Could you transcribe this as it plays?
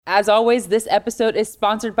As always, this episode is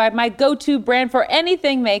sponsored by my go-to brand for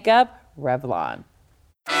anything makeup, Revlon.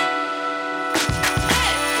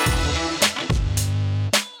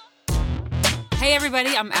 Hey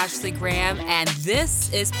everybody, I'm Ashley Graham, and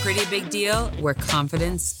this is Pretty Big Deal, where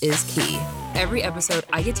confidence is key. Every episode,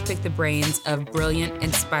 I get to pick the brains of brilliant,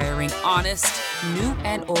 inspiring, honest, new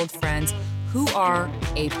and old friends who are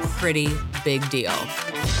a pretty big deal.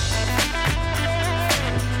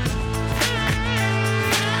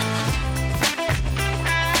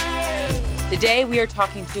 Today, we are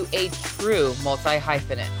talking to a true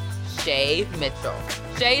multi-hyphenate, Shay Mitchell.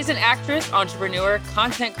 Shay is an actress, entrepreneur,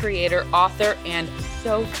 content creator, author, and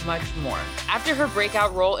so much more. After her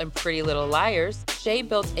breakout role in Pretty Little Liars, Shay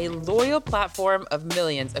built a loyal platform of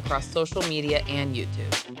millions across social media and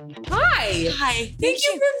YouTube. Hi. Hi. Thank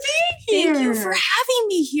you for being here. Thank you for having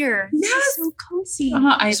me here. Yes. This is so cozy.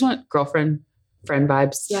 I just want girlfriend, friend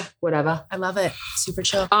vibes. Yeah. Whatever. I love it. Super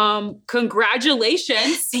chill.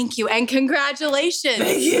 Congratulations. Thank you. And congratulations.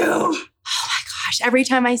 Thank you. Oh my gosh. Every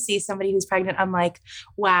time I see somebody who's pregnant, I'm like,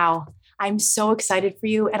 wow, I'm so excited for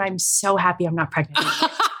you. And I'm so happy I'm not pregnant.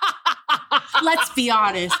 Let's be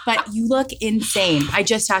honest, but you look insane. I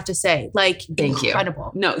just have to say, like, Thank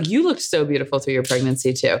incredible. you. No, you looked so beautiful through your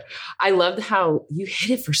pregnancy too. I loved how you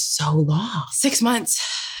hid it for so long. 6 months.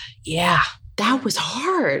 Yeah. That was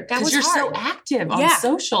hard. That was you're hard. so active on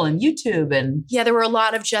social and YouTube and yeah, there were a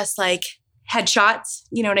lot of just like headshots,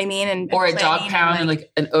 you know what I mean? And or a dog pound and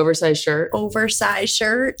like an oversized shirt. Oversized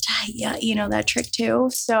shirt. Yeah, you know that trick too.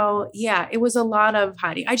 So yeah, it was a lot of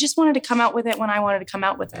hiding. I just wanted to come out with it when I wanted to come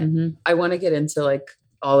out with it. Mm-hmm. I want to get into like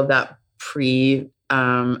all of that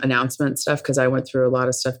announcement stuff because I went through a lot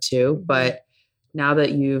of stuff too. Mm-hmm. But now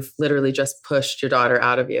that you've literally just pushed your daughter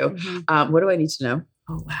out of you, what do I need to know?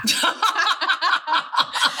 Oh, wow.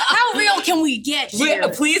 How real can we get here?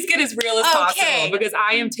 Please get as real as possible because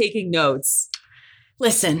I am taking notes.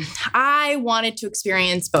 Listen, I wanted to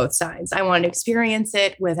experience both sides. I wanted to experience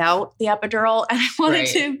it without the epidural, and I wanted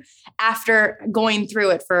to, after going through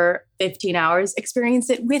it for 15 hours, experience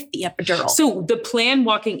it with the epidural. So the plan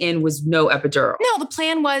walking in was no epidural? No, the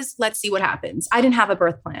plan was, let's see what happens. I didn't have a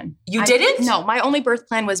birth plan. You didn't? No, my only birth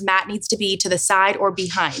plan was Matt needs to be to the side or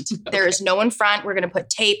behind. There is no in front. We're going to put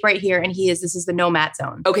tape right here, and this is the no Matt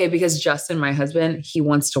zone. Okay, because Justin, my husband, he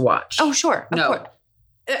wants to watch. Oh, sure. Of course.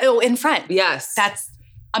 In front. Yes. That's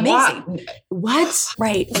amazing. What?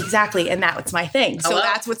 Right, exactly. And that's my thing. So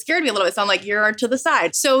that's what scared me a little bit. So I'm like, you're to the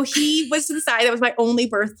side. So he was to the side. That was my only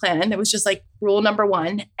birth plan. It was just like rule number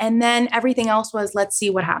one. And then everything else was, let's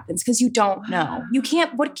see what happens. Because you don't know. You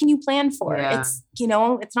can't, what can you plan for? Yeah. It's,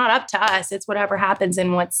 it's not up to us. It's whatever happens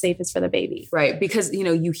and what's safest for the baby. Right. Because,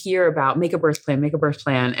 you hear about make a birth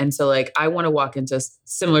plan. And so like, I want to walk into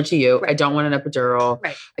similar to you. Right. I don't want an epidural.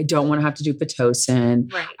 Right. I don't want to have to do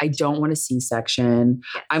Pitocin. Right. I don't want a C-section.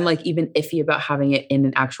 Yes. I'm like even iffy about having it in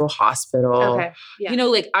an actual hospital. Okay.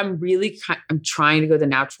 Yeah. I'm trying to go the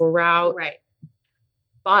natural route. Right.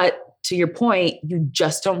 But to your point, you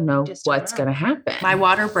just don't know what's going to happen. My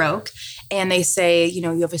water broke and they say,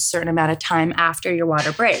 you have a certain amount of time after your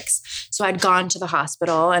water breaks. So I'd gone to the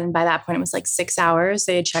hospital and by that point it was like 6 hours.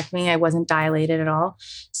 They had checked me. I wasn't dilated at all.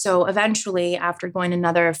 So eventually after going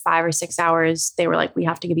another 5 or 6 hours, they were like, we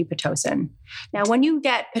have to give you Pitocin. Now, when you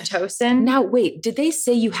get Pitocin. Now, wait, did they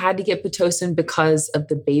say you had to get Pitocin because of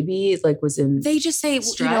the baby? Like was in They just say,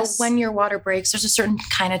 stress? When your water breaks, there's a certain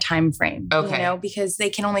kind of time frame, because they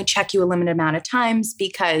can only check you a limited amount of times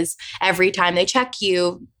because every time they check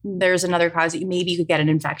you, there's another cause that maybe you could get an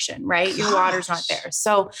infection, right? Your water's not there.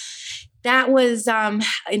 So that was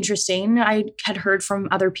interesting. I had heard from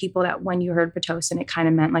other people that when you heard Pitocin, it kind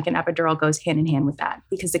of meant like an epidural goes hand in hand with that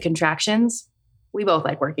because the contractions, we both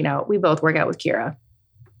like working out. We both work out with Kira.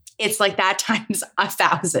 It's like that times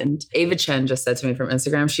 1,000. Ava Chen just said to me from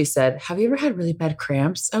Instagram, she said, have you ever had really bad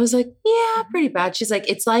cramps? I was like, yeah, pretty bad. She's like,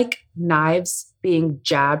 it's like knives being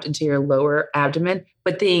jabbed into your lower abdomen,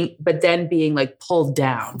 but then being like pulled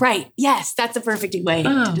down. Right. Yes. That's a perfect way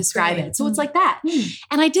to describe it. So it's like that.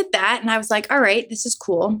 And I did that and I was like, all right, this is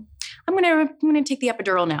cool. I'm going to take the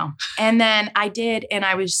epidural now. And then I did. And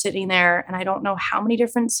I was sitting there and I don't know how many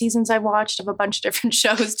different seasons I watched of a bunch of different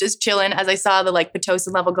shows, just chilling as I saw the like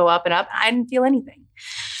Pitocin level go up and up. I didn't feel anything.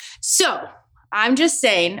 So I'm just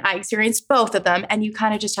saying I experienced both of them and you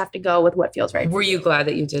kind of just have to go with what feels right. Were you glad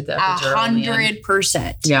that you did that?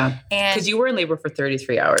 100%. Yeah. Because you were in labor for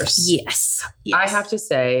 33 hours. Yes. I have to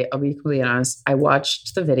say, I'll be completely honest. I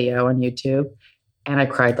watched the video on YouTube and I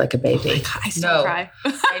cried like a baby. Oh my God, I still cry.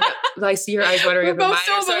 I know. I see your eyes watering. We're both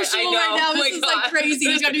so emotional right now. This is like crazy.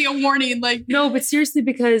 There's got to be a warning. Like, no, but seriously,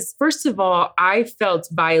 because first of all, I felt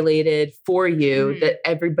violated for you that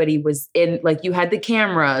everybody was in, like you had the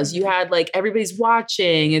cameras, you had like everybody's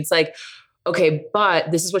watching. It's like, okay, but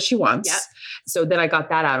this is what she wants. Yep. So then I got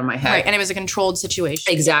that out of my head. Right. And it was a controlled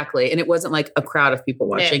situation. Exactly. And it wasn't like a crowd of people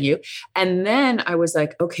watching you. And then I was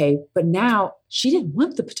like, okay, but now she didn't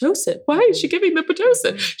want the Pitocin. Why is she giving the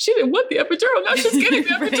Pitocin? She didn't want the epidural. Now she's getting the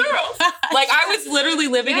epidural. Like I was literally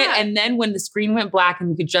living it. And then when the screen went black and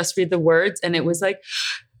you could just read the words and it was like,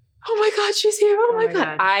 oh my God, she's here. Oh my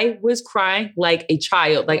God. I was crying like a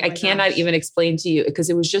child. Like I cannot even explain to you because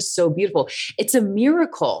it was just so beautiful. It's a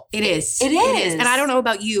miracle. It is. It is. And I don't know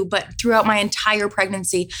about you, but throughout my entire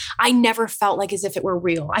pregnancy, I never felt like as if it were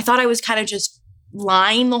real. I thought I was kind of just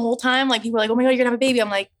lying the whole time. Like people were like, oh my God, you're gonna have a baby.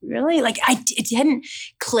 I'm like, really? Like it hadn't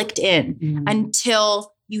clicked in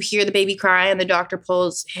until you hear the baby cry and the doctor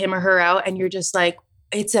pulls him or her out and you're just like,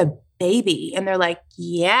 it's a baby. And they're like,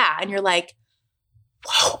 yeah. And you're like,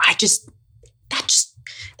 whoa,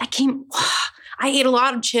 that came, I ate a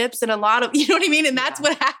lot of chips and a lot of, you know what I mean? And that's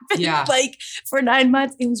what happened. Yeah. Like for 9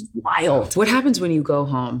 months, it was wild. What happens when you go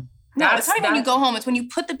home? No, it's not even when you go home. It's when you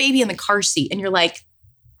put the baby in the car seat and you're like,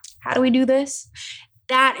 how do we do this?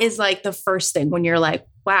 That is like the first thing when you're like,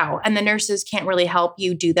 wow. And the nurses can't really help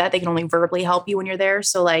you do that. They can only verbally help you when you're there.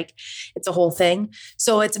 So like, it's a whole thing.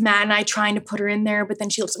 So it's Matt and I trying to put her in there, but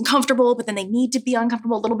then she looks uncomfortable, but then they need to be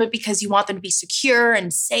uncomfortable a little bit because you want them to be secure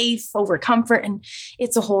and safe over comfort. And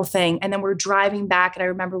it's a whole thing. And then we're driving back. And I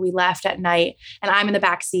remember we left at night and I'm in the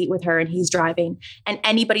back seat with her and he's driving. And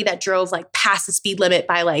anybody that drove like past the speed limit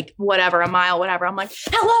by like whatever, a mile, whatever, I'm like,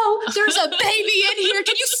 hello, there's a baby in here.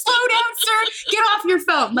 Can you slow down, sir? Get off your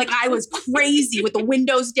phone. Like I was crazy with the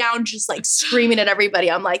windows down, just like screaming at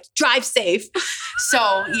everybody. I'm like, drive safe.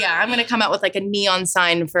 So yeah, I'm gonna come out with like a neon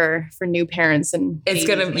sign for new parents, and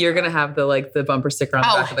you're gonna have the bumper sticker on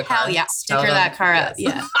the back of the car. Hell yeah, sticker that car up.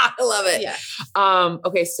 Yeah, I love it. Yeah.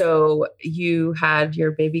 Okay, so you had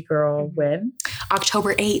your baby girl when?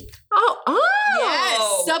 October 8th. Oh.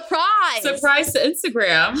 Yes, surprise to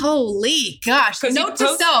Instagram. Holy gosh. Note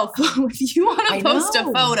to self, if you want to post a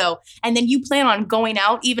photo and then you plan on going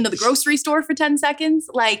out even to the grocery store for 10 seconds,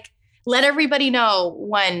 like let everybody know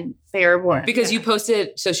when they were born. Because you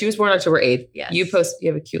posted, so she was born October 8th. Yes. You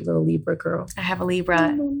have a cute little Libra girl. I have a Libra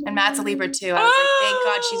and Matt's a Libra too. I was like, thank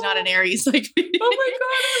God she's not an Aries like me. Oh my God,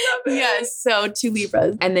 I love it. Yes, so 2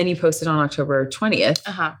 Libras. And then you posted on October 20th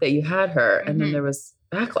that you had her and then there was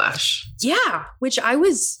backlash. Yeah, which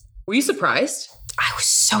were you surprised? I was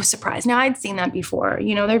so surprised. Now, I'd seen that before.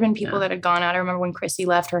 You know, there have been people that had gone out. I remember when Chrissy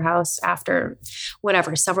left her house after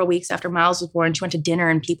several weeks after Miles was born, she went to dinner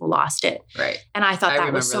and people lost it. Right. And I thought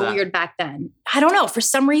that was so weird back then. I don't know. For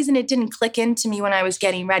some reason, it didn't click into me when I was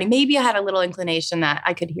getting ready. Maybe I had a little inclination that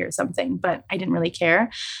I could hear something, but I didn't really care.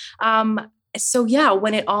 So yeah,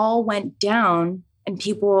 when it all went down, and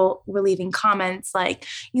people were leaving comments like,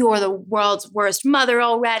 you're the world's worst mother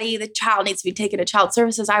already. The child needs to be taken to child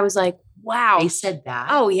services. I was like, wow. They said that?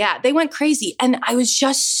 Oh, yeah. They went crazy. And I was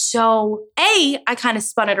just so, I kind of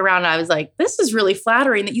spun it around and I was like, this is really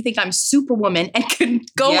flattering that you think I'm Superwoman and can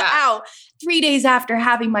go out 3 days after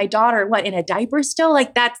having my daughter, in a diaper still?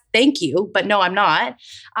 Like that's, thank you. But no, I'm not.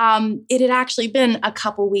 It had actually been a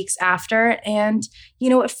couple weeks after. And,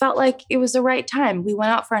 it felt like it was the right time. We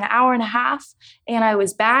went out for an hour and a half and I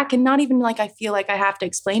was back, and not even like I feel like I have to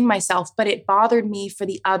explain myself, but it bothered me for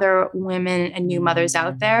the other women and new mothers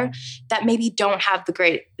out there that maybe don't have the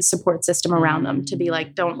great support system around them to be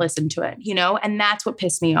like, don't listen to it, And that's what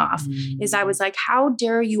pissed me off is I was like, how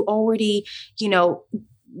dare you already,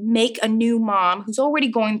 make a new mom who's already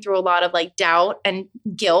going through a lot of like doubt and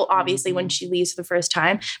guilt, obviously, when she leaves for the first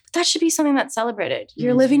time. But that should be something that's celebrated.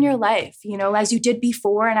 You're living your life, as you did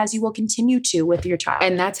before and as you will continue to with your child.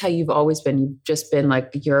 And that's how you've always been. You've just been like,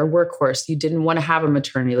 you're a workhorse. You didn't want to have a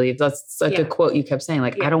maternity leave. That's like a quote you kept saying,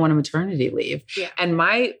 like, I don't want a maternity leave. Yeah. And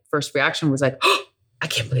my first reaction was like, oh, I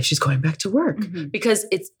can't believe she's going back to work because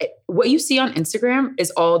what you see on Instagram is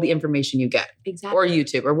all the information you get or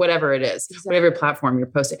YouTube or whatever it is, whatever platform you're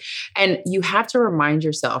posting. And you have to remind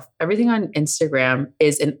yourself everything on Instagram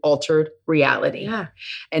is an altered reality. Yeah.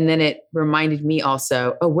 And then it reminded me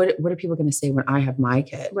also, what are people going to say when I have my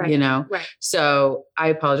kid? Right. Right. So I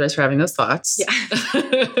apologize for having those thoughts.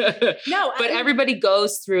 Yeah. But everybody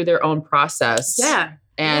goes through their own process. Yeah.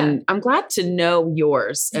 And I'm glad to know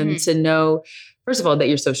yours and to know, first of all, that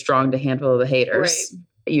you're so strong to handle the haters.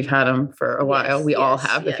 Right. You've had them for a while. We all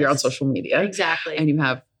have if you're on social media. Exactly. And you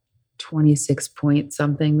have 26 point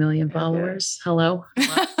something million followers. Hello.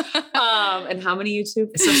 And how many YouTube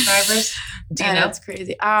subscribers? Do you know? That's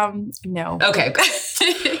crazy. No. Okay.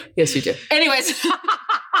 Yes, you do. Anyways.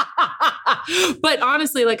 But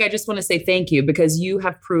honestly, like, I just want to say thank you because you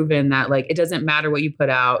have proven that, like, it doesn't matter what you put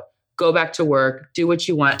out. Go back to work, do what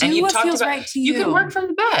you want. And you've talked about right to you. You can work from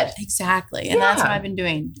the bed. Exactly. And that's what I've been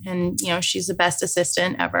doing. And, she's the best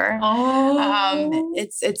assistant ever. Oh.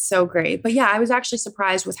 It's so great. But yeah, I was actually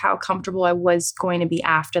surprised with how comfortable I was going to be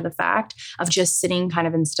after the fact of just sitting kind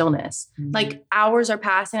of in stillness. Mm-hmm. Like hours are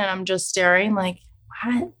passing and I'm just staring like,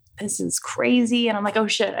 what? This is crazy. And I'm like, oh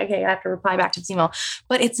shit. Okay. I have to reply back to this email.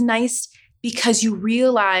 But it's nice because you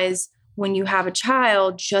realize when you have a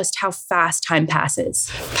child, just how fast time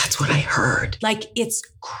passes. That's what I heard. Like, it's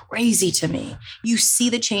crazy to me. You see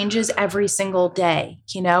the changes every single day,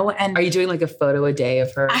 And are you doing like a photo a day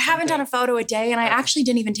of her? I haven't done a photo a day. And I actually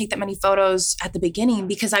didn't even take that many photos at the beginning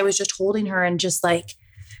because I was just holding her and just like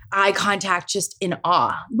eye contact, just in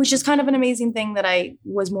awe, which is kind of an amazing thing that I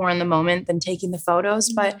was more in the moment than taking the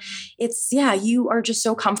photos. But you are just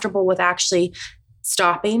so comfortable with actually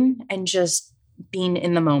stopping and just being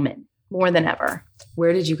in the moment. More than ever.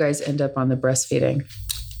 Where did you guys end up on the breastfeeding?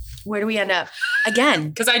 Where do we end up? Again.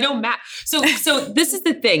 Because I know Matt. So this is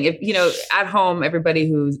the thing. If, at home, everybody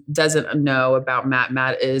who doesn't know about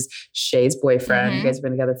Matt is Shay's boyfriend. Mm-hmm. You guys have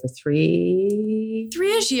been together for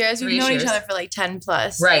 3-ish years. We've known each other for like 10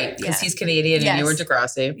 plus. Right. Because he's Canadian and you were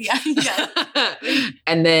Degrassi. Yeah.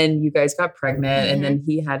 And then you guys got pregnant and then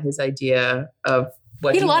he had his idea of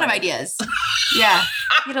what he had a lot of ideas. Yeah.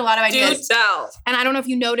 He had a lot of ideas. Do tell. And I don't know if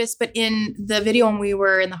you noticed, but in the video when we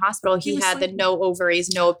were in the hospital, he had the no ovaries,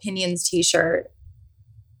 no opinions t-shirt.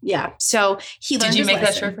 Yeah. So he learned his lesson. Did you make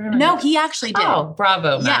that shirt for him? No, he actually did. Oh,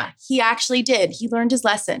 bravo, Matt. Yeah, he actually did. He learned his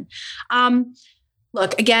lesson.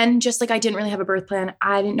 Look, again, just like I didn't really have a birth plan,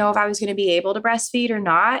 I didn't know if I was going to be able to breastfeed or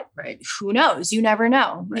not. Right. Who knows? You never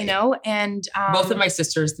know, And both of my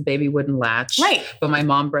sisters, the baby wouldn't latch. Right. But my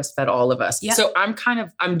mom breastfed all of us. Yep. So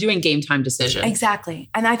I'm doing game time decisions. Exactly.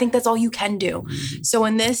 And I think that's all you can do. Mm-hmm. So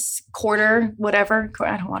in this quarter, whatever,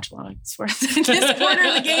 I don't watch a lot of sports. In this quarter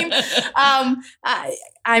of the game,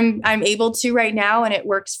 I'm able to right now and it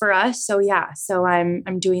works for us. So yeah. So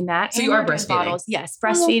I'm doing that. So and you are breastfeeding? Bottles. Yes.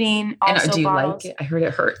 Breastfeeding. Also and do you bottles. like it? I heard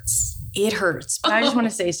it hurts. It hurts. But I just want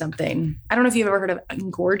to say something. I don't know if you've ever heard of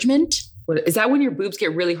engorgement. What, is that when your boobs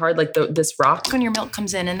get really hard, like this rock? When your milk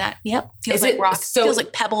comes in and that, feels like rocks. Feels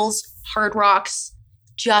like pebbles, hard rocks,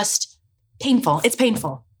 just painful. It's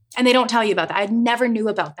painful. And they don't tell you about that. I never knew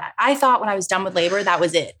about that. I thought when I was done with labor, that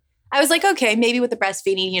was it. I was like, okay, maybe with the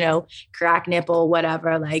breastfeeding, crack nipple,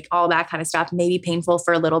 whatever, like all that kind of stuff, maybe painful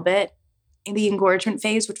for a little bit. In the engorgement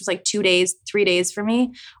phase, which was like 2 days, 3 days for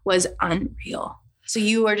me, was unreal. So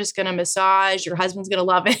you are just going to massage. Your husband's going to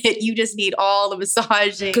love it. You just need all the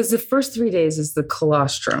massaging. Because the first 3 days is the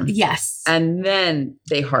colostrum. Yes. And then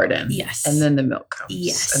they harden. Yes. And then the milk comes.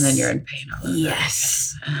 Yes. And then you're in pain all over.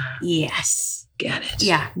 Yes. Yes. Get it.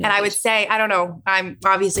 Yeah. And I would say, I don't know, I'm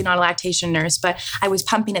obviously not a lactation nurse, but I was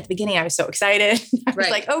pumping at the beginning. I was so excited. I was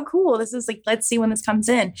like, oh, cool. This is like, let's see when this comes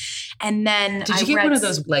in. And then did you get one of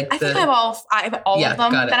those like I think I have all of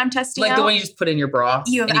them that I'm testing like out. The one you just put in your bra and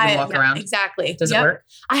you can walk around? Exactly. Does it work?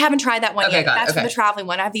 I haven't tried that one yet. That's for the traveling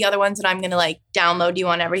one. I have the other ones that I'm going to like download you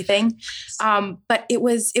on everything. But it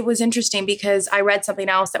was interesting because I read something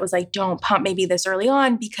else that was like, don't pump maybe this early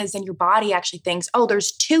on because then your body actually thinks, oh,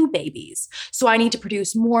 there's 2 babies. So I need to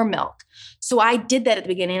produce more milk. So I did that at the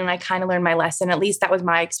beginning and I kind of learned my lesson. At least that was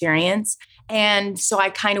my experience. And so I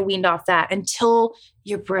kind of weaned off that until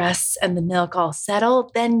your breasts and the milk all settle.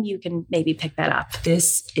 Then you can maybe pick that up.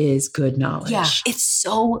 This is good knowledge. Yeah. It's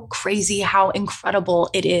so crazy how incredible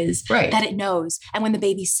it is that it knows. And when the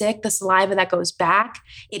baby's sick, the saliva that goes back,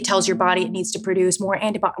 it tells your body it needs to produce more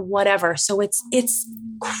antibody, whatever. So it's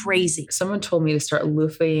crazy. Someone told me to start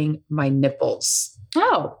loofing my nipples.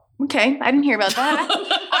 Oh, okay. I didn't hear about that.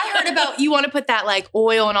 I heard about you want to put that like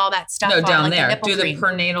oil and all that stuff on. Down like there. Do cream. The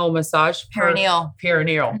perineal massage. Perineal.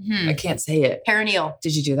 Mm-hmm. I can't say it. Perineal.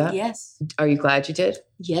 Did you do that? Yes. Are you glad you did?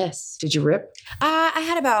 Yes. Did you rip? I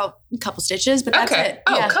had about a couple stitches, but that's it.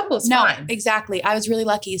 Oh, a couple is fine. Exactly. I was really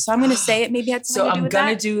lucky. So I'm going to say it maybe had something to do with that. So I'm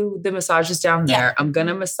going to do the massages down there. Yeah. I'm going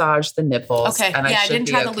to massage the nipples. Okay. And I didn't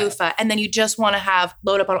try the loofah. And then you just want to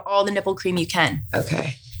load up on all the nipple cream you can.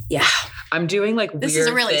 Okay. Yeah. I'm doing like weird things. This is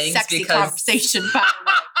a really sexy conversation, by the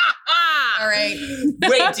way. All right.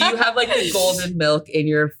 Wait, do you have like the golden milk in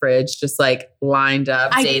your fridge just like lined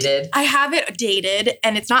up, dated? I have it dated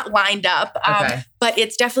and it's not lined up, but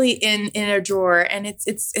it's definitely in a drawer and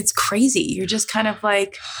it's crazy. You're just kind of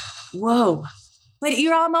like, whoa. But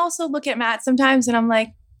I'm also looking at Matt sometimes and I'm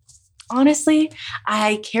like, honestly,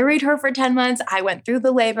 I carried her for 10 months. I went through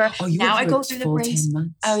the labor. Oh, now I go through the brace. 10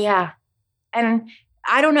 months? Oh, yeah. And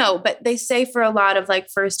I don't know, but they say for a lot of like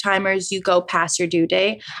first timers, you go past your due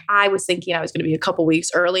date. I was thinking I was going to be a couple weeks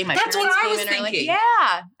early. That's what I was thinking. Early.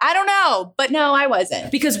 Yeah. I don't know, but no, I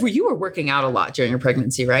wasn't. Because you were working out a lot during your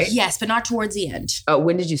pregnancy, right? Yes, but not towards the end. Oh,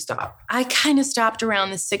 when did you stop? I kind of stopped around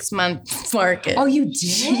the 6-month mark. Oh, you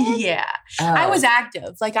did? Yeah. Oh. I was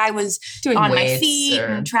active. Like I was doing on my feet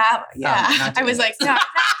and travel. Yeah. I was like not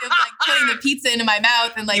active, like putting the pizza into my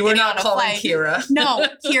mouth and like you were not on calling a flight. Kira. No,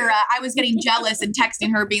 Kira. I was getting jealous and texting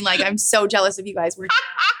her being like, I'm so jealous of you guys.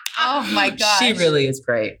 Oh my gosh. She really is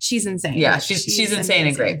great. She's insane. Yeah, she's insane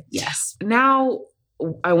and great. Yes. Now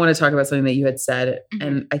I want to talk about something that you had said. Mm-hmm.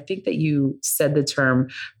 And I think that you said the term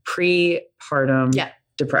prepartum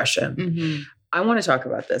depression. Mm-hmm. I want to talk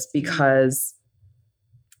about this because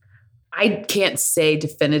I can't say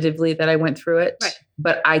definitively that I went through it, right.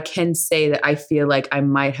 But I can say that I feel like I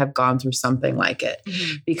might have gone through something like it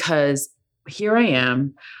because here I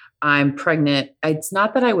am, I'm pregnant. It's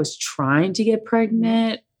not that I was trying to get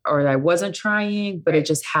pregnant or I wasn't trying, but it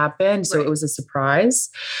just happened. So it was a surprise.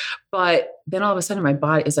 But then all of a sudden my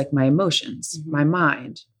body is like my emotions, my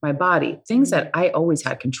mind, my body, things that I always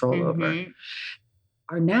had control over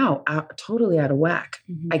are now totally out of whack.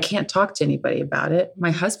 I can't talk to anybody about it.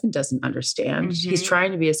 My husband doesn't understand. He's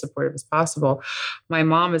trying to be as supportive as possible. My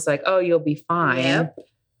mom is like, oh, you'll be fine. Yep.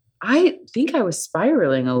 I think I was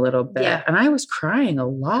spiraling a little bit and I was crying a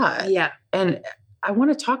lot. Yeah. And I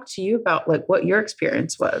want to talk to you about like what your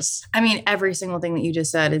experience was. I mean, every single thing that you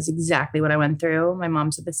just said is exactly what I went through. My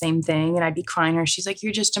mom said the same thing and I'd be crying her. She's like,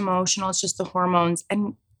 you're just emotional. It's just the hormones.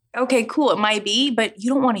 And okay, cool. It might be, but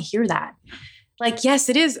you don't want to hear that. Like, yes,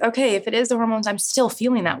 it is. Okay, if it is the hormones, I'm still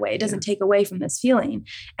feeling that way. It doesn't take away from this feeling.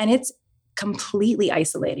 And it's completely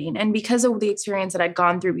isolating. And because of the experience that I'd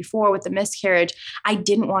gone through before with the miscarriage, I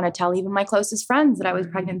didn't want to tell even my closest friends that I was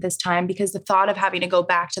pregnant this time because the thought of having to go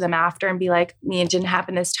back to them after and be like, it didn't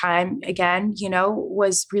happen this time again,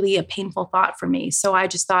 was really a painful thought for me. So I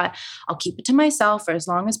just thought I'll keep it to myself for as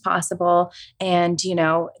long as possible. And,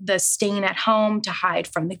 the staying at home to hide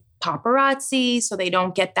from the paparazzi so they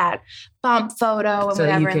don't get that bump photo and so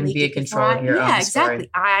whatever. You can be in control of your own story. Exactly.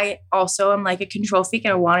 I also am like a control freak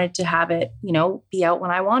and I wanted to have it, be out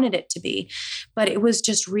when I wanted it to be. But it was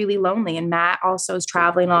just really lonely. And Matt also is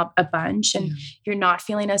traveling a bunch and you're not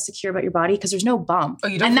feeling as secure about your body because there's no bump. Oh,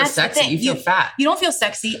 you don't feel sexy. You feel fat. You don't feel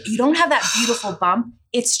sexy. You don't have that beautiful bump.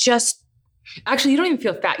 It's just actually, you don't even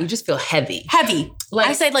feel fat. You just feel heavy. Heavy. Like,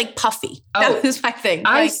 I said like puffy. That was my thing.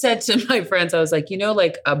 I said to my friends, I was like,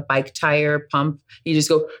 like a bike tire pump, you just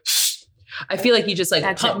go, I feel like you just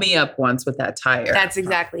like pump me up once with that tire. That's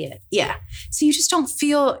exactly it. Yeah. So you just don't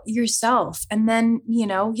feel yourself. And then,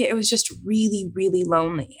 it was just really, really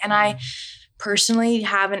lonely. And I personally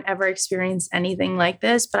haven't ever experienced anything like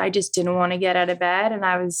this, but I just didn't want to get out of bed. And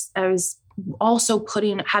I was also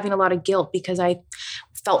having a lot of guilt because I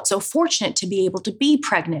felt so fortunate to be able to be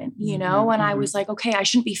pregnant, and I was like, okay, I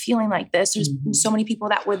shouldn't be feeling like this. There's so many people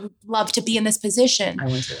that would love to be in this position. I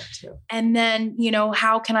went through that too. And then,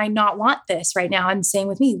 how can I not want this right now? And same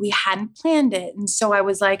with me, we hadn't planned it. And so I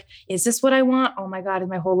was like, is this what I want? Oh my God, is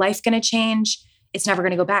my whole life going to change? It's never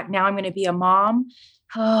going to go back. Now I'm going to be a mom.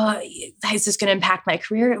 Is this going to impact my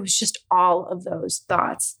career? It was just all of those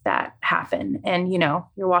thoughts that happen. And,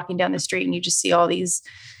 you're walking down the street and you just see all these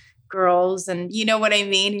girls and you know what I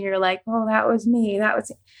mean? And you're like, oh, that was me.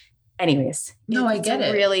 Anyways. No, I get it.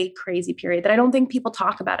 It's a really crazy period that I don't think people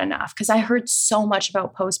talk about enough because I heard so much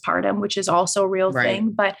about postpartum, which is also a real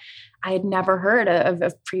thing, but I had never heard of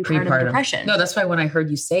prepartum depression. No, that's why when I heard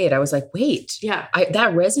you say it, I was like, wait,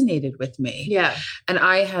 that resonated with me. Yeah. And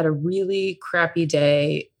I had a really crappy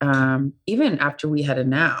day, even after we had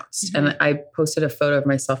announced. And I posted a photo of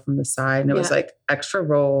myself from the side and it was like extra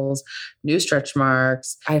rolls, new stretch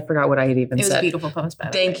marks. I forgot what I had even said. It was a beautiful post, by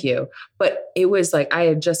the way. Thank you. But it was like, I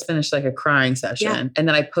had just finished like a crying session. And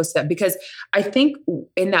then I posted that because I think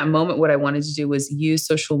in that moment, what I wanted to do was use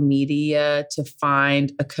social media to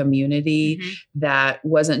find a community that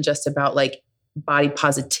wasn't just about like body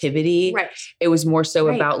positivity. Right. It was more so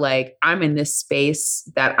about like, I'm in this space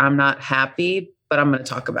that I'm not happy, but I'm going to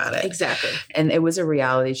talk about it. Exactly. And it was a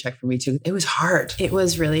reality check for me too. It was hard. It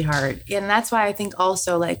was really hard. And that's why I think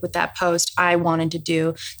also like with that post, I wanted to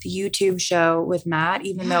do the YouTube show with Matt,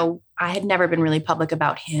 even though I had never been really public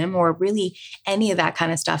about him or really any of that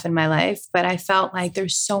kind of stuff in my life. But I felt like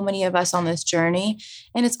there's so many of us on this journey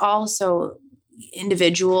and it's also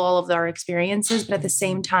individual, all of our experiences, but at the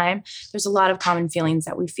same time, there's a lot of common feelings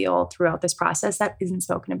that we feel throughout this process that isn't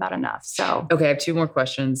spoken about enough. So, okay, I have two more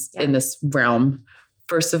questions in this realm.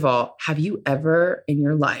 First of all, have you ever in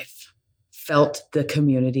your life felt the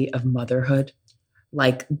community of motherhood?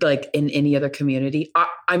 Like in any other community?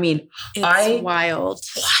 I mean, it's wild.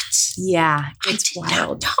 What? Yeah, it's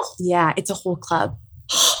wild. Yeah, it's a whole club.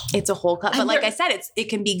 It's a whole club. But like I said, it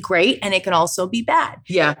can be great and it can also be bad.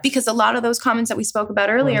 Yeah. Because a lot of those comments that we spoke about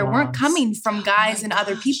earlier weren't coming from guys and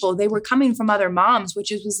other people. They were coming from other moms,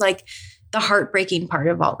 which was like the heartbreaking part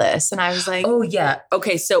of all this. And I was like, oh yeah.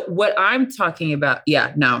 Okay. So what I'm talking about,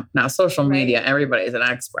 now social media, everybody's an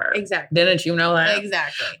expert. Exactly. Didn't you know that?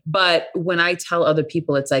 Exactly. But when I tell other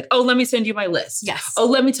people, it's like, oh, let me send you my list. Yes. Oh,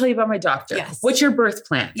 let me tell you about my doctor. Yes. What's your birth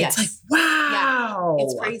plan? Yes. It's like, wow. Yeah.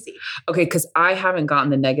 It's crazy. Okay. Cause I haven't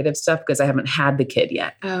gotten the negative stuff because I haven't had the kid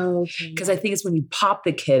yet. Oh, okay. Cause I think it's when you pop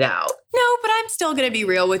the kid out. No, but I'm still going to be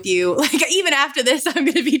real with you. Like even after this, I'm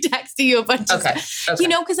going to be texting you a bunch of stuff. You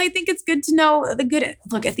know, because I think it's good to know the good.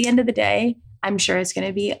 Look, at the end of the day, I'm sure it's going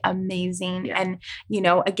to be amazing. Yeah. And, you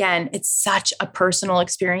know, again, it's such a personal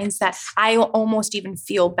experience that I almost even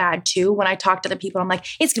feel bad too when I talk to the people. I'm like,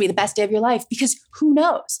 it's going to be the best day of your life because who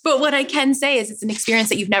knows? But what I can say is it's an experience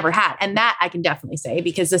that you've never had. And that I can definitely say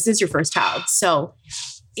because this is your first child. So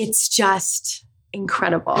it's just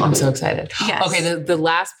incredible. I'm so excited. Yes. Okay. The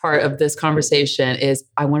last part of this conversation is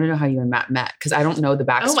I want to know how you and Matt met because I don't know the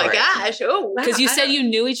backstory. Oh my gosh. Oh, wow. Because you said you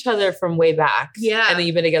knew each other from way back. Yeah. And then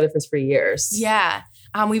you've been together for 3 years. Yeah.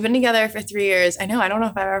 We've been together for 3 years. I know. I don't know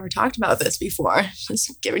if I've ever talked about this before.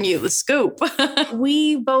 Just giving you the scoop.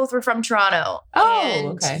 We both were from Toronto.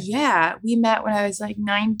 Oh, okay. Yeah. We met when I was like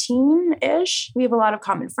 19-ish. We have a lot of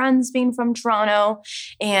common friends being from Toronto.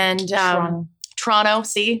 And Toronto,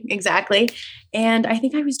 see, exactly. And I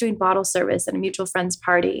think I was doing bottle service at a mutual friend's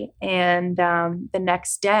party. And the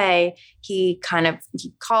next day, he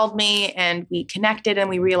called me and we connected and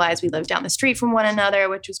we realized we lived down the street from one another,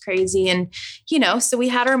 which was crazy. And, you know, so we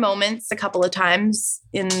had our moments a couple of times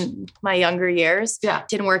in my younger years. Yeah.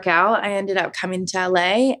 Didn't work out. I ended up coming to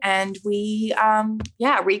LA and we,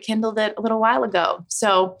 rekindled it a little while ago.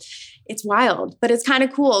 So it's wild, but it's kind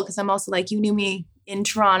of cool because I'm also like, you knew me in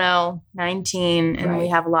Toronto, 19, and we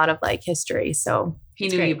have a lot of like history. So he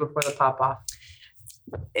knew you before the pop off.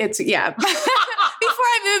 Before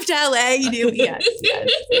I moved to LA, you knew. Yes.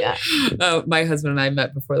 Yeah. Oh, my husband and I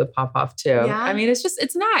met before the pop off too. Yeah. I mean, it's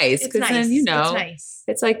nice because then, you know,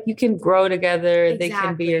 it's like you can grow together. Exactly. They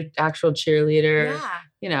can be your actual cheerleader. Yeah.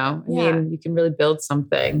 You know, I mean, you can really build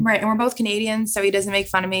something. Right. And we're both Canadians, so he doesn't make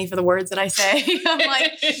fun of me for the words that I say. I'm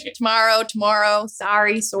like, tomorrow,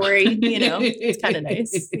 sorry. You know, it's kind of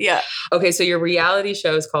nice. Yeah. Okay. So your reality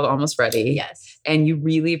show is called Almost Ready. Yes. And you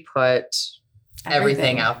really put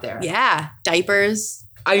everything out there. Yeah. Diapers.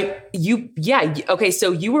 Okay.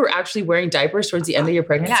 So you were actually wearing diapers towards the end of your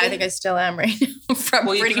pregnancy? Yeah, I think I still am right now.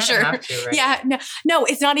 Pretty sure. Have to, right? Yeah. No,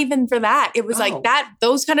 it's not even for that. It was like that.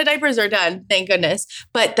 Those kind of diapers are done. Thank goodness.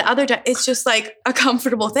 But the other, it's just like a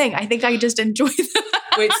comfortable thing. I think I just enjoy them.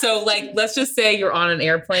 Wait, so like, let's just say you're on an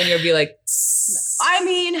airplane. You'll be like, I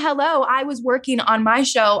mean, hello. I was working on my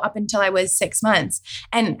show up until I was 6 months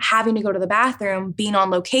and having to go to the bathroom, being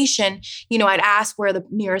on location, you know, I'd ask where the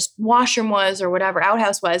nearest washroom was or whatever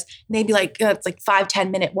outhouse was. And they'd be like, it's like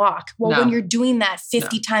 5-10 minute walk. Well, when you're doing that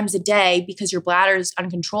 50 times a day because your bladder is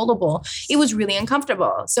uncontrollable, it was really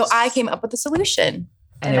uncomfortable. So I came up with a solution.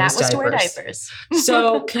 And that was to wear diapers.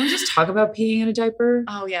 So can we just talk about peeing in a diaper?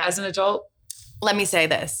 Oh, yeah. As an adult? Let me say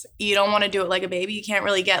this. You don't want to do it like a baby. You can't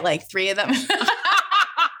really get like 3 of them.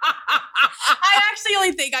 I actually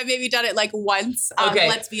only think I've maybe done it like once. Okay.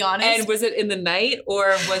 Let's be honest. And was it in the night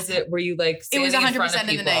or were you like standing in front of people? It was 100%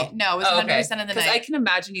 in the night. No, it was 100% in the night. Because I can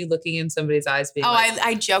imagine you looking in somebody's eyes being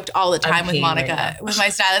I joked all the time with Monica, with my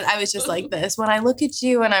stylist. I was just like this. When I look at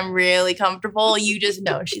you and I'm really comfortable, you just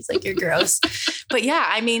know. She's like, you're gross. But yeah,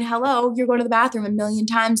 I mean, hello, you're going to the bathroom a million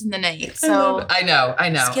times in the night. So I know.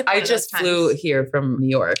 I just flew here from New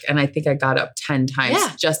York and I think I got up 10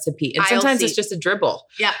 times just to pee. And sometimes it's just a dribble.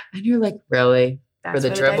 Yeah. And you're like, really? That's for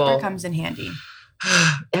the dribble. A diaper comes in handy.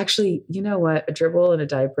 Actually, you know what? A dribble and a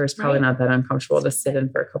diaper is probably not that uncomfortable to sit in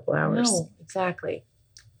for a couple hours. No, exactly.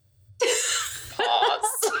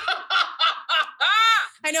 Pause.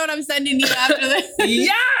 I know what I'm sending you after this.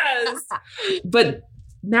 Yes. But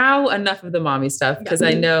now enough of the mommy stuff because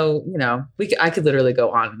I know, you know, I could literally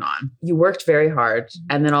go on and on. You worked very hard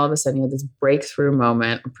and then all of a sudden you had this breakthrough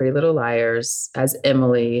moment of Pretty Little Liars as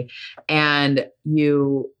Emily and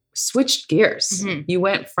you switched gears. Mm-hmm. You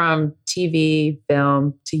went from TV,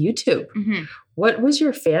 film to YouTube. Mm-hmm. What was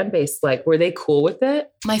your fan base like? Were they cool with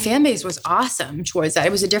it? My fan base was awesome towards that.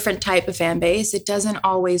 It was a different type of fan base. It doesn't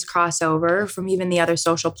always cross over from even the other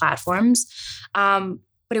social platforms.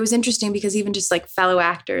 But it was interesting because even just like fellow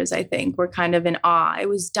actors, I think, were kind of in awe. It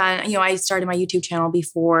was done, I started my YouTube channel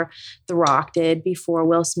before The Rock did, before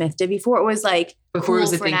Will Smith did, before it was like before it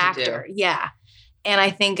was a for an thing actor. to do. Yeah. And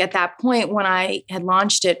I think at that point when I had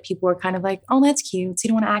launched it, people were kind of like, oh, that's cute. So you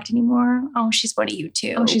don't want to act anymore? Oh, she's going to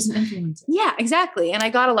YouTube. Oh, she's an influencer. Yeah, exactly. And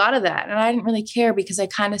I got a lot of that. And I didn't really care because I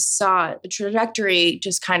kind of saw the trajectory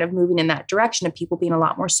just kind of moving in that direction of people being a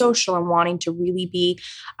lot more social and wanting to really be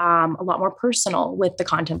a lot more personal with the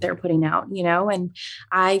content they're putting out, and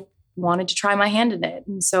I wanted to try my hand in it.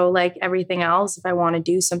 And so like everything else, if I want to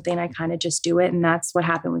do something, I kind of just do it. And that's what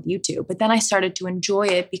happened with YouTube. But then I started to enjoy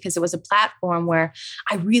it because it was a platform where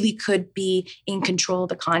I really could be in control of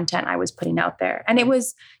the content I was putting out there. And it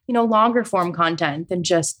was, longer form content than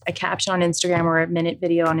just a caption on Instagram or a minute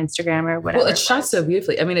video on Instagram or whatever. Well, it's shot so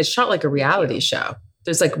beautifully. I mean, it's shot like a reality show.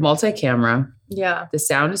 There's like multi-camera. Yeah. The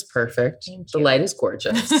sound is perfect. The light is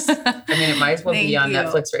gorgeous. I mean, it might as well be on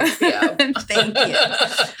Netflix or HBO. Thank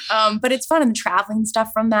you. But it's fun. And the traveling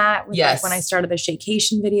stuff from that. Yes. Like when I started the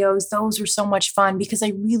Shaycation videos, those were so much fun because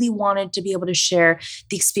I really wanted to be able to share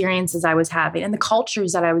the experiences I was having and the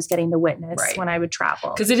cultures that I was getting to witness when I would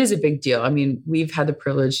travel. Because it is a big deal. I mean, we've had the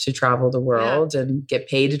privilege to travel the world and get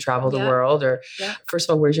paid to travel the world. First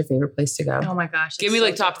of all, where's your favorite place to go? Oh my gosh. Give me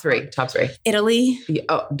like top three. Italy.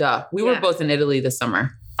 Oh, duh. We were both in Italy this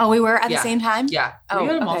summer. Oh, we were at the same time? Yeah. Oh, were you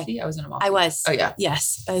at Amalfi? I was in Amalfi. I was. Oh, yeah.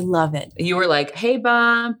 Yes. I love it. You were like, hey,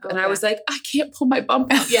 bump. And I was like, I can't pull my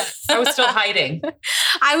bump out yet. I was still hiding.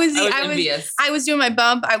 I was envious. I was doing my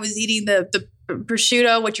bump. I was eating the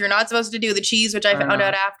prosciutto, which you're not supposed to do, the cheese, which I found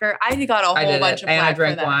out after. I got a whole bunch of flack. And I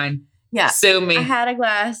drank wine. Yeah. Sue me. I had a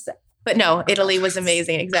glass. But no, Italy was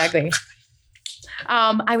amazing. Exactly.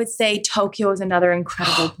 I would say Tokyo is another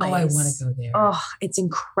incredible place. Oh, I want to go there. Oh, it's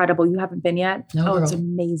incredible. You haven't been yet? No, it's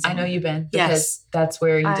amazing. I know you've been because that's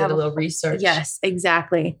where you did a little research. Yes,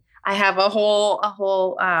 exactly. I have a whole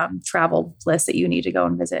travel list that you need to go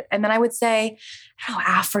and visit. And then I would say,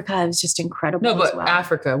 Africa is just incredible. No, but as well.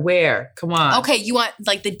 Africa, where? Come on. Okay, you want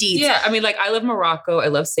like the deets. Yeah, I mean, like I love Morocco. I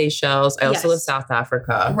love Seychelles. I also love South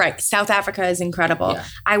Africa. Right. South Africa is incredible. Yeah.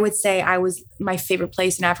 I would say my favorite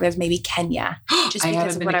place in Africa is maybe Kenya. Just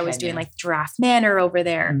because of what I was doing, like Giraffe Manor over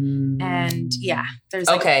there. And there's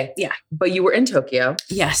But you were in Tokyo.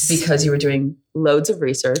 Yes. Because you were doing loads of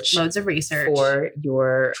research. For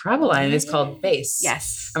your travel line. It's called Base.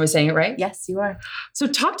 Yes. Am I saying it right? Yes, you are. So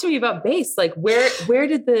talk to me about Base. Like where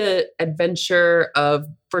did the adventure of,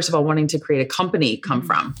 first of all, wanting to create a company come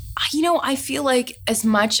from? I feel like as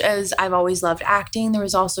much as I've always loved acting, there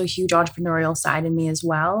was also a huge entrepreneurial side in me as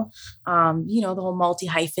well. The whole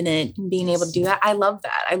multi-hyphenate and being able to do that. I love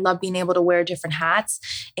that. I love being able to wear different hats.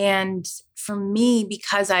 And for me,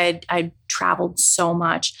 because I traveled so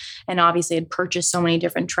much and obviously had purchased so many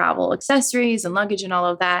different travel accessories and luggage and all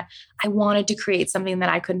of that, I wanted to create something that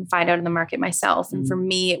I couldn't find out in the market myself. And for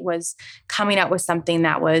me, it was coming up with something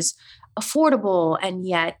that was affordable and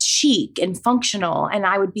yet chic and functional. And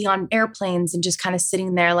I would be on airplanes and just kind of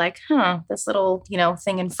sitting there like, this little,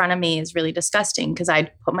 thing in front of me is really disgusting because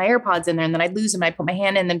I'd put my AirPods in there and then I'd lose them. I'd put my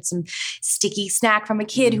hand in, then some sticky snack from a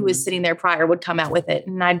kid who was sitting there prior would come out with it.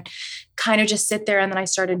 And I'd kind of just sit there. And then I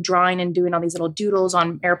started drawing and doing all these little doodles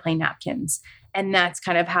on airplane napkins. And that's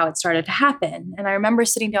kind of how it started to happen. And I remember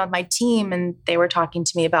sitting down with my team and they were talking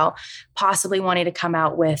to me about possibly wanting to come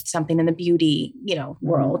out with something in the beauty,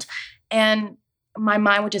 world. And my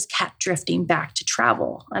mind would just kept drifting back to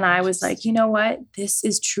travel. And I was like, you know what? This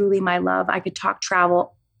is truly my love. I could talk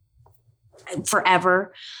travel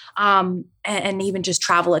forever, and even just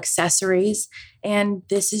travel accessories. And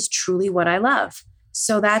this is truly what I love.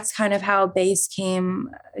 So that's kind of how Base came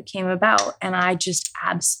about. And I just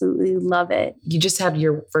absolutely love it. You just had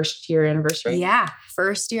your first year anniversary? Yeah.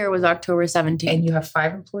 First year was October 17th. And you have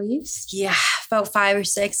 5 employees? Yeah. About 5 or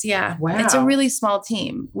 6. Yeah. Wow. It's a really small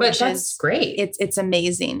team. But that's great. It's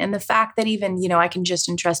amazing. And the fact that even, I can just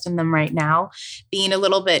entrust in them right now, taking a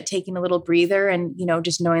little breather and,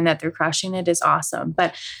 just knowing that they're crushing it is awesome.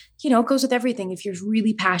 But, it goes with everything. If you're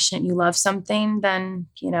really passionate and you love something, then,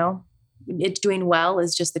 it's doing well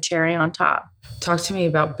is just the cherry on top. Talk to me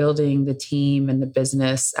about building the team and the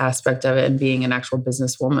business aspect of it and being an actual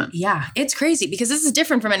businesswoman. Yeah, it's crazy because this is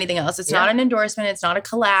different from anything else. It's not an endorsement. It's not a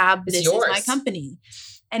collab. This is my company.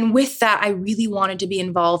 And with that, I really wanted to be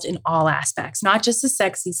involved in all aspects, not just the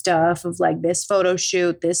sexy stuff of like this photo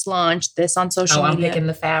shoot, this launch, this on social media. I'm picking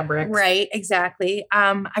the fabric. Right, exactly.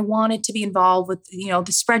 I wanted to be involved with, the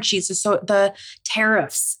spreadsheets, the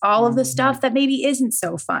tariffs, all of the stuff that maybe isn't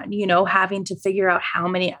so fun, having to figure out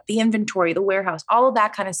the inventory, the warehouse, all of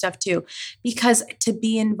that kind of stuff too. Because to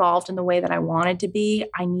be involved in the way that I wanted to be,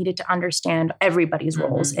 I needed to understand everybody's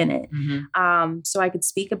roles in it. So I could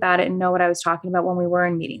speak about it and know what I was talking about when we were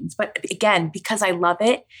in meetings. But again, because I love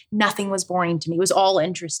it, nothing was boring to me. It was all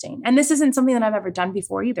interesting. And this isn't something that I've ever done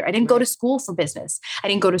before either. I didn't go to school for business. I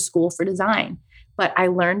didn't go to school for design, but I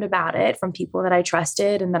learned about it from people that I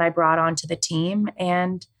trusted and that I brought onto the team.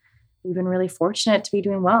 And we've been really fortunate to be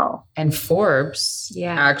doing well. And Forbes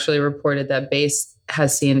actually reported that Base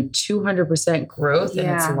has seen 200% growth in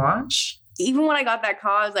its launch. Even when I got that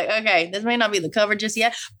call, I was like, okay, this may not be the cover just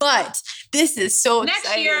yet, but this is so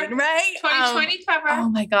exciting, year, right? 2020 cover. Oh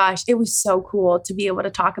my gosh. It was so cool to be able to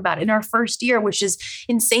talk about it in our first year, which is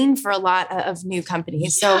insane for a lot of new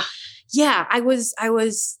companies. So I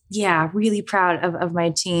was really proud of my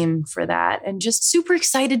team for that and just super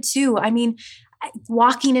excited too. I mean,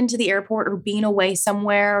 walking into the airport or being away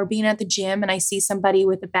somewhere or being at the gym and I see somebody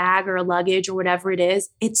with a bag or a luggage or whatever it is,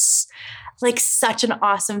 it's like such an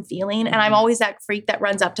awesome feeling. And I'm always that freak that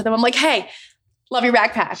runs up to them. I'm like, hey, love your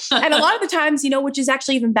backpack. And a lot of the times, which is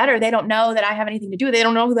actually even better, they don't know that I have anything to do. They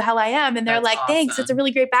don't know who the hell I am. And they're thanks. It's a really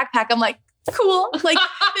great backpack. I'm like, cool. Like,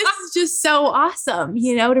 this is just so awesome,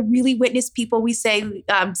 to really witness people. We say,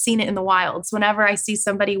 seen it in the wild. So whenever I see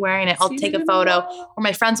somebody wearing it, I'll take a photo or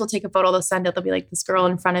my friends will take a photo. They'll send it. They'll be like, this girl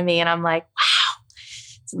in front of me. And I'm like, wow,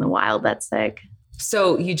 it's in the wild. That's sick.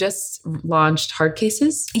 So you just launched hard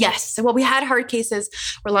cases? Yes. So we had hard cases.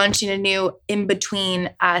 We're launching a new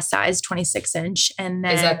in-between size 26-inch. And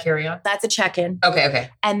then is that carry-on? That's a check-in.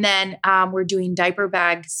 Okay. And then we're doing diaper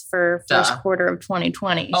bags for first quarter of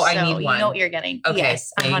 2020. Oh, I need one. You know what you're getting. Okay,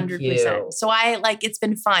 yes, 100%. You. So it's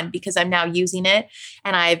been fun because I'm now using it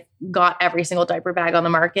and I've got every single diaper bag on the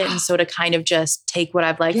market. And so to kind of just take what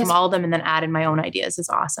I've liked from all of them and then add in my own ideas is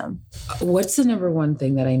awesome. What's the number one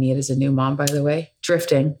thing that I need as a new mom, by the way?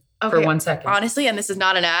 Drifting for 1 second. Honestly, and this is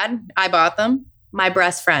not an ad. I bought them. My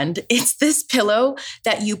breast friend. It's this pillow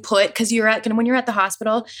that you put because when you're at the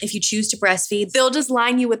hospital, if you choose to breastfeed, they'll just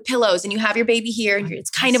line you with pillows and you have your baby here and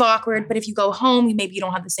it's kind of awkward. But if you go home, maybe you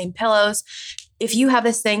don't have the same pillows. If you have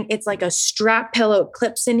this thing, it's like a strap pillow. It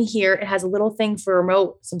clips in here. It has a little thing for a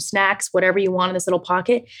remote, some snacks, whatever you want in this little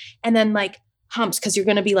pocket. And then humps because you're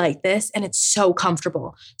going to be like this and it's so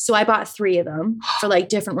comfortable. So I bought 3 of them for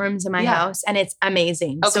different rooms in my house and it's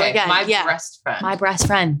amazing. Okay, so again, breast friend. My breast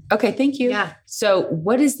friend. Okay, thank you. Yeah. So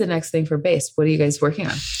what is the next thing for Base? What are you guys working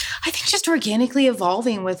on? I think just organically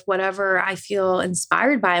evolving with whatever I feel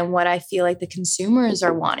inspired by and what I feel like the consumers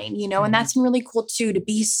are wanting, and that's been really cool too, to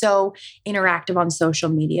be so interactive on social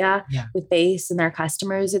media with Base and their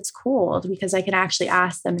customers. It's cool because I can actually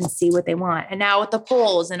ask them and see what they want. And now with the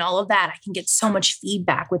polls and all of that, I can get so much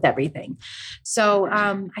feedback with everything. So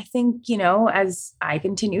I think, as I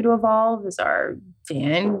continue to evolve, as our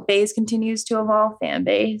fan base continues to evolve, fan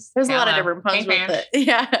base, there's a lot of different puns with it.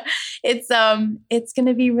 Yeah. It's going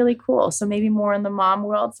to be really cool. So maybe more in the mom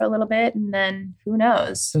world for a little bit. And then who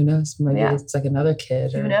knows? Maybe it's like another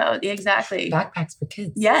kid. Who knows? Exactly. Backpacks for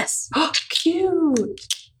kids. Yes. Oh, cute.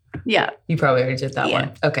 Yeah. You probably already did that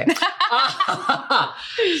one. Okay.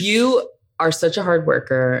 You are such a hard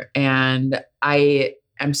worker. And I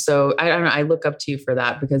don't know, I look up to you for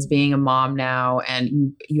that because being a mom now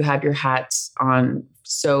and you have your hats on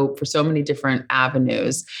for so many different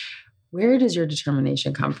avenues. Where does your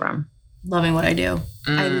determination come from? Loving what I do.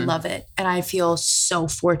 I love it. And I feel so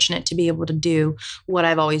fortunate to be able to do what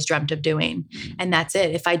I've always dreamt of doing. And that's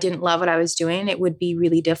it. If I didn't love what I was doing, it would be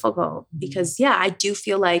really difficult because I do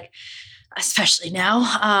feel like, especially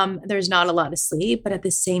now, there's not a lot of sleep, but at the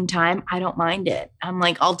same time, I don't mind it. I'm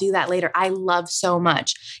like, I'll do that later. I love so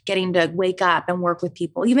much getting to wake up and work with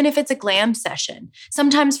people, even if it's a glam session.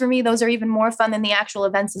 Sometimes for me, those are even more fun than the actual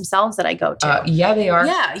events themselves that I go to. Yeah, they are.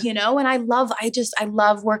 Yeah. And I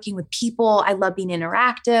love working with people. I love being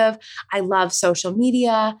interactive. I love social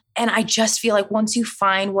media. And I just feel like once you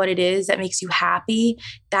find what it is that makes you happy,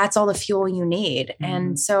 that's all the fuel you need.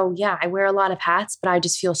 And so, I wear a lot of hats, but I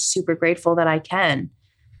just feel super grateful that I can.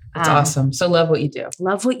 That's awesome. So love what you do.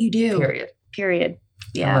 Love what you do. Period.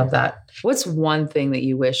 Yeah. I love that. What's one thing that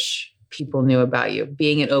you wish people knew about you?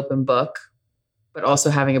 Being an open book, but also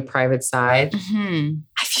having a private side.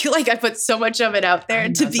 I feel like I put so much of it out there,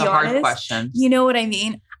 to be honest. That's a hard question. You know what I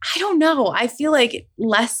mean? I don't know. I feel like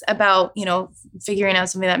less about, figuring out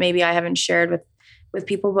something that maybe I haven't shared with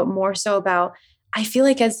people, but more so about, I feel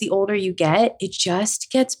like as the older you get, it just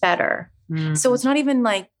gets better. So it's not even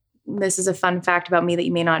like, this is a fun fact about me that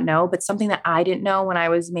you may not know, but something that I didn't know when I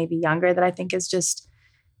was maybe younger that I think is just,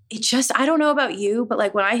 I don't know about you, but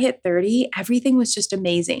like when I hit 30, everything was just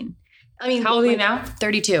amazing. I mean, how old are you now?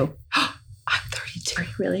 32. I'm 32.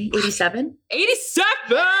 Really? 87?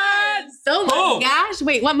 87! So much. Gosh.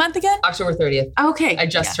 Wait, what month again? October 30th. Okay. I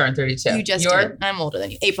just turned 32. You just did. I'm older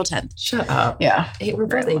than you. April 10th. Shut up. Yeah. We're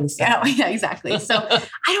both 87. Yeah, exactly. So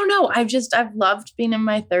I don't know. I've loved being in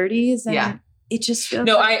my 30s. And it just feels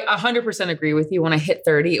I 100% agree with you. When I hit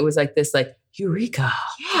 30, it was like this, like, eureka.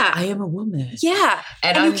 Yeah. I am a woman. Yeah.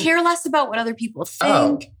 And you care less about what other people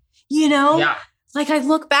think, you know? Yeah. Like I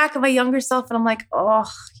look back at my younger self and I'm like, oh,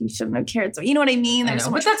 you shouldn't have cared. So you know what I mean? There's so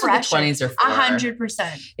much pressure. What the 20s are for.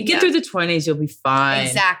 100%. You get through the 20s, you'll be fine.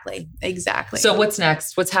 Exactly. So what's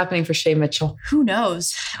next? What's happening for Shay Mitchell? Who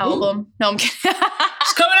knows? Album. No, I'm kidding.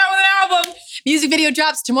 She's coming out with an album. Music video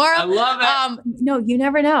drops tomorrow. I love it. No, you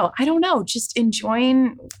never know. I don't know. Just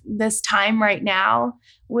enjoying this time right now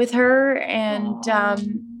with her. And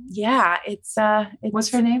it's what's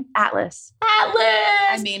her name? Atlas.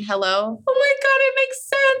 I mean, hello. Oh my God, it makes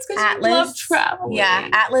sense because you love traveling. Yeah,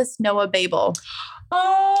 Atlas Noah Babel.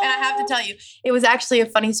 Oh. And I have to tell you, it was actually a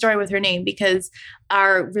funny story with her name because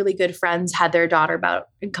our really good friends had their daughter about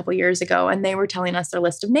a couple years ago and they were telling us their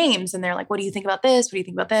list of names. And they're like, what do you think about this? What do you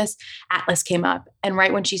think about this? Atlas came up. And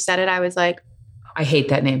right when she said it, I was like, I hate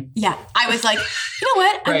that name. Yeah. I was like, you know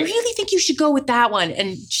what? I really think you should go with that one.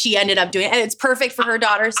 And she ended up doing it. And it's perfect for her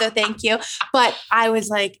daughter. So thank you. But I was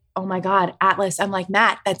like, oh my God, Atlas. I'm like,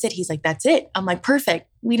 Matt, that's it. He's like, that's it. I'm like, perfect.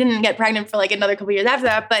 We didn't get pregnant for like another couple years after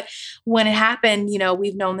that. But when it happened,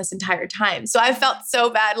 we've known this entire time. So I felt so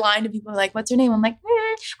bad lying to people like, what's her name? I'm like,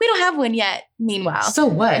 we don't have one yet. Meanwhile. So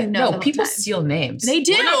what? No, people steal names. They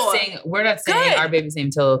do. We're not saying our baby's name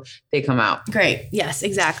until they come out. Great. Yes,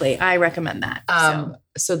 exactly. I recommend that.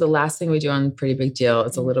 So the last thing we do on Pretty Big Deal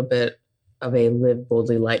is a little bit of a Live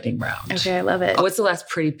Boldly lightning round. Okay, I love it. What's the last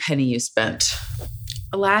pretty penny you spent?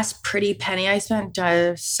 Last pretty penny I spent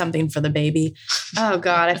something for the baby. Oh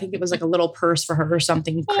God, I think it was like a little purse for her or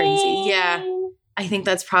something crazy. Yeah. I think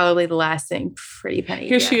that's probably the last thing. Pretty penny.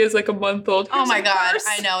 Here she is like a month old. Oh my God.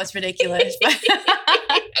 I know it's ridiculous.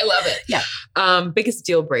 I love it. Yeah. Biggest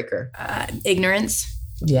deal breaker. Ignorance.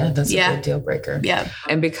 Yeah, that's a good deal breaker. Yeah.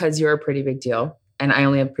 And because you're a pretty big deal and I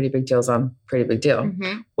only have pretty big deals on Pretty Big Deal.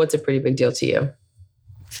 Mm-hmm. What's a pretty big deal to you?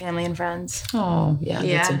 Family and friends. Oh yeah.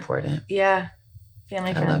 That's important. Yeah.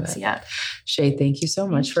 Family, friends. Yeah. Shay, thank you so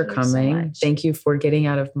much for coming. So much. Thank you for getting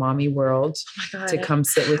out of mommy world to come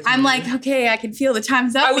sit with me. I'm like, okay, I can feel the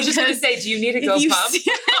time's up. I was just going to say, do you need to go pump?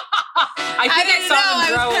 I think I saw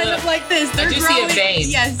them grow. I was kind of like this. They're growing. See a vein.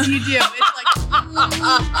 Yes, you do. It's like,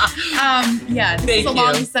 this is the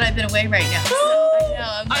longest that I've been away right now. So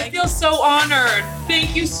I feel so honored.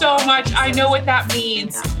 Thank you so much. I know what that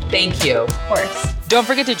means. Thank you. Of course. Don't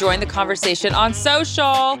forget to join the conversation on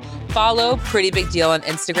social. Follow Pretty Big Deal on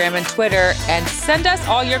Instagram and Twitter and send us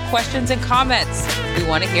all your questions and comments. We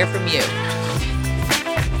want to hear from you.